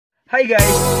Hi guys!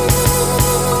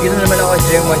 Dito naman ako sa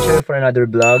geoemman for another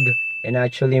vlog. And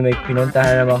actually may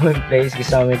pinuntahan naman akong place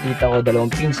kasama yung tita ko, dalawang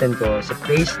pinsan ko sa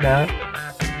place na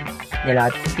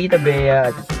nila Tita Bea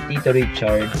at Tito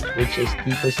Richard, which is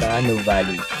dito sa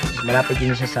Valley. Malapit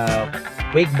din siya sa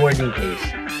wakeboarding place.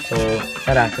 So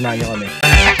tara, samahan nyo kami.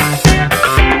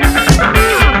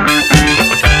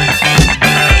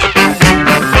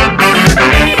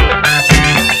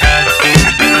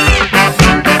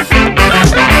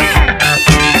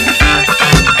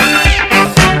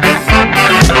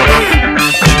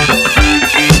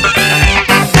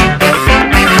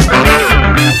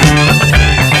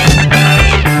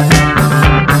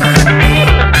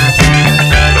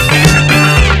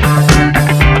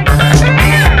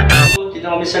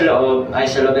 Sa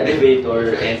loob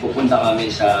elevator and pupunta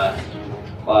kami sa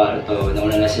kwarto.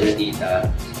 Nauna na sila tita.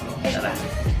 So, tara.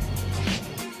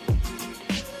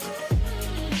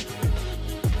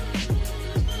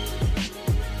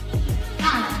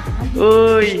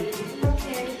 Uy!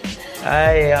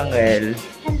 Hi, Angel.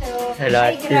 Hello. Hello,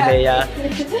 Ate Lea.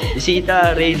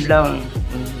 Bisita, raid lang.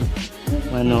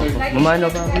 Mamano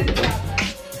ba?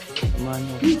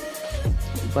 Mamano.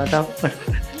 Bata ko pa.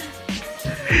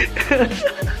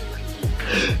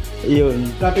 Ayun.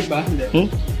 Traffic ba? Hindi.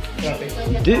 Traffic.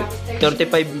 Hindi.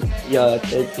 35, yeah,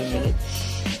 30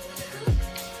 minutes.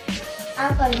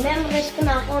 Uncle, memorize ko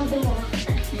na Condo mo.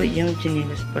 Ba yung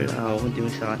chinilas pala ako, hindi mo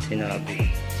sa akin sinabi.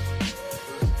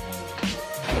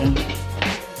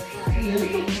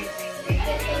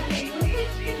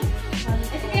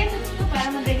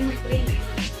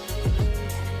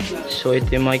 So ito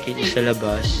yung makikita sa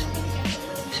labas.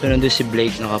 So nandun si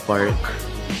Blake nakapark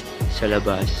sa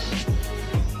labas.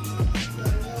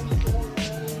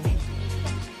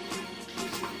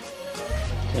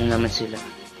 Ito naman sila.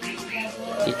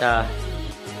 Tita.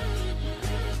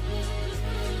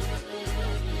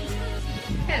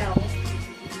 Hello.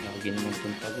 Nakagin naman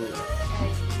itong tago.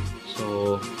 So,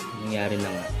 nangyari na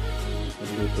nga.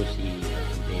 Nagluto si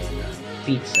Bea ng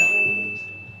pizza.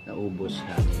 Naubos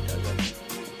namin agad.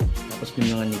 Tapos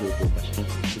may mga niluto pa siya.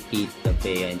 Si Tita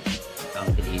Bea and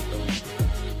Uncle Ito.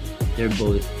 They're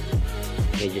both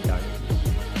vegetarians.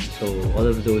 So, all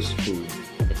of those food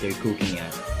that they're cooking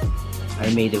at are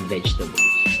made of vegetables.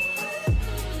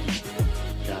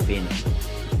 Grabe, no?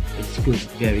 It's good,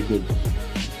 very good.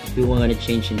 If you want to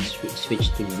change and switch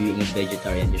to being a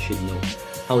vegetarian, you should know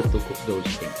how to cook those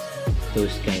things,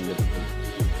 those kind of food.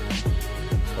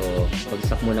 So,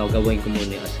 pagsak muna ako, gawin ko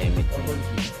muna yung assignment ko.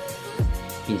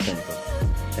 Pinsan ko.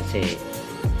 Kasi,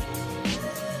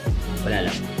 wala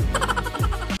lang.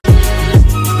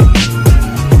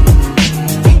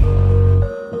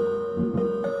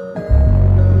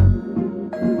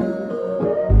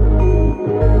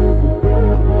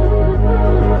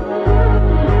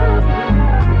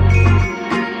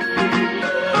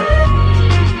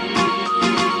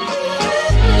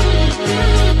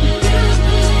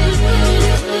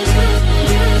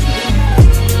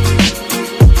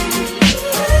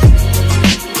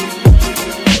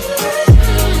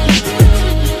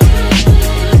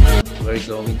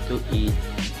 Going to eat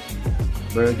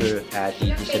burger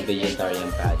patty. This is a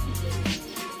vegetarian patty.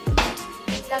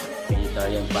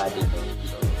 Vegetarian patty to.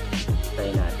 So, try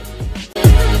natin.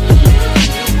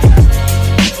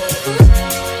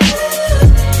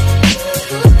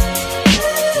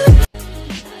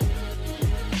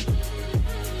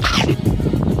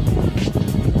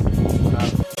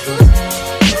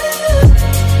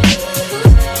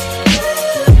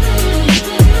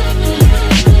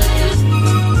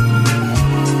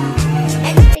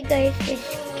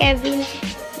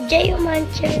 Geoemman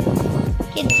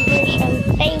kids version.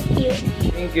 Thank you.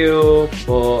 Thank you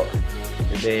po.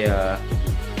 Bea.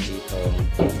 Dito.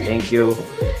 Thank you.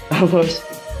 Tapos,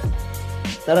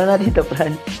 tara na dito,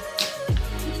 Fran.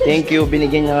 Thank you.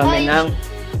 Binigyan niya kami ng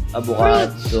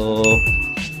avocado,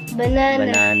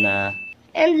 banana,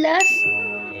 and last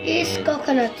is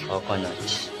coconut.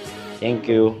 Coconuts. Thank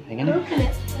you.